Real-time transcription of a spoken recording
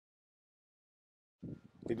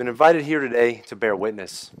We've been invited here today to bear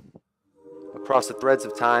witness. Across the threads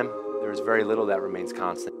of time, there is very little that remains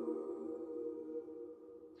constant.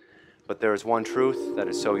 But there is one truth that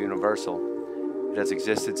is so universal. It has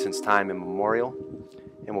existed since time immemorial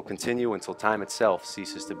and will continue until time itself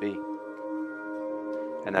ceases to be.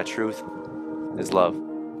 And that truth is love.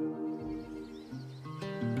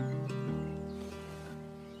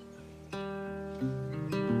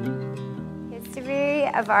 History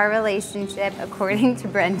of our relationship according to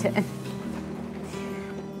Brendan.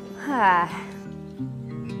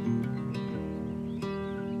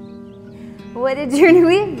 What a journey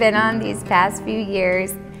we've been on these past few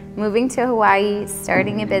years, moving to Hawaii,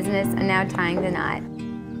 starting a business, and now tying the knot.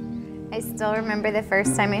 I still remember the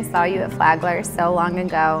first time I saw you at Flagler so long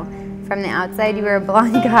ago. From the outside, you were a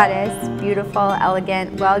blonde goddess, beautiful,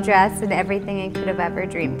 elegant, well-dressed, and everything I could have ever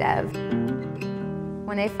dreamed of.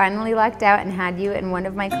 When I finally lucked out and had you in one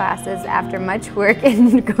of my classes after much work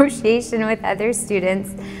and negotiation with other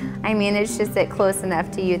students, I managed to sit close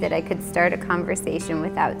enough to you that I could start a conversation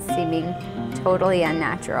without seeming totally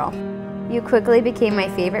unnatural. You quickly became my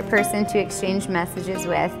favorite person to exchange messages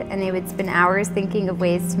with, and I would spend hours thinking of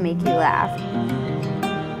ways to make you laugh.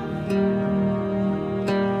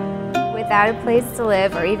 Without a place to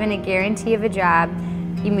live or even a guarantee of a job,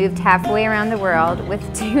 you moved halfway around the world with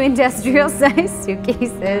 2 industrial-sized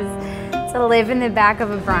suitcases to live in the back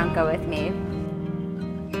of a Bronco with me.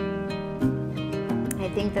 I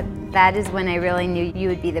think that is when I really knew you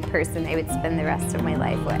would be the person I would spend the rest of my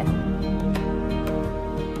life with.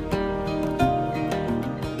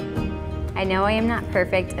 I know I am not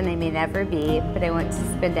perfect and I may never be, but I want to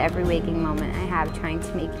spend every waking moment I have trying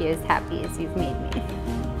to make you as happy as you've made me.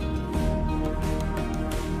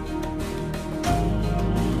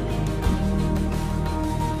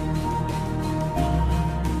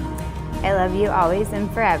 I love you always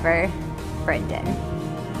and forever, Brendan.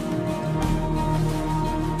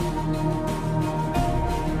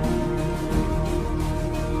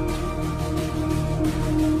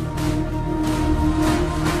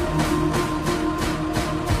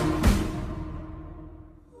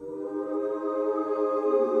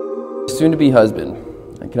 Soon-to-be husband.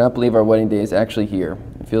 I cannot believe our wedding day is actually here.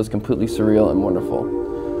 It feels completely surreal and wonderful.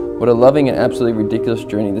 What a loving and absolutely ridiculous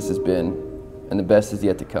journey this has been, and the best is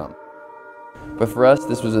yet to come. But for us,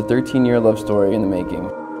 this was a 13-year love story in the making.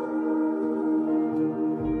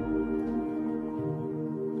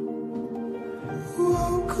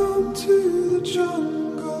 Welcome to the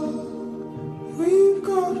jungle. We've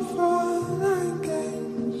got fun and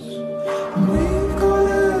games. We've got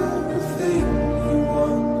everything you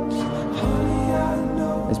want. Honey, I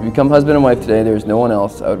know. As we become husband and wife today, there is no one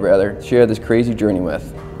else I would rather share this crazy journey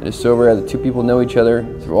with. It is so rare that 2 people know each other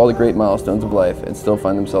through all the great milestones of life and still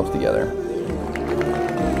find themselves together.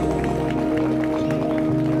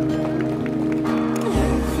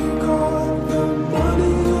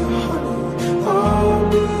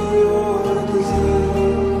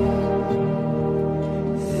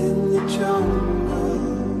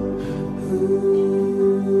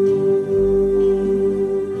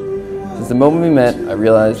 Since the moment we met, I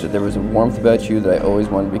realized that there was a warmth about you that I always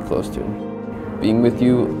wanted to be close to. Being with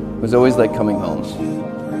you was always like coming home.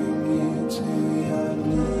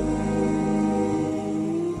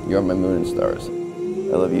 You are my moon and stars.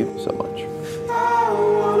 I love you so much.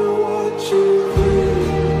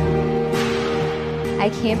 I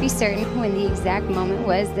can't be certain when the exact moment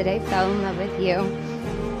was that I fell in love with you,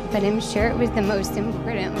 but I'm sure it was the most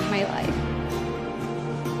important of my life.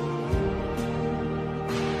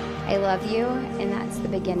 I love you, and that's the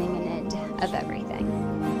beginning and end of everything.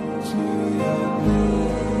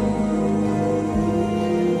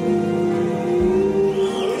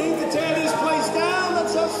 We need to tear this place down.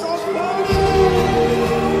 Let's have some fun.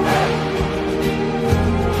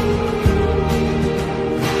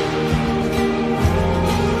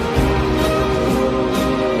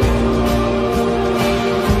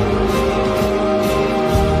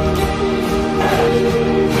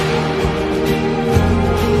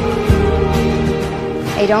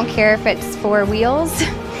 I don't care if it's 4 wheels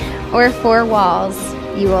or 4 walls,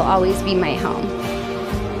 you will always be my home.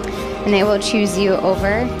 And I will choose you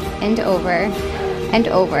over and over and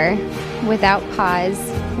over, without pause,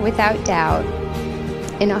 without doubt.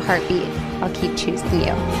 In a heartbeat, I'll keep choosing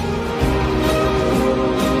you.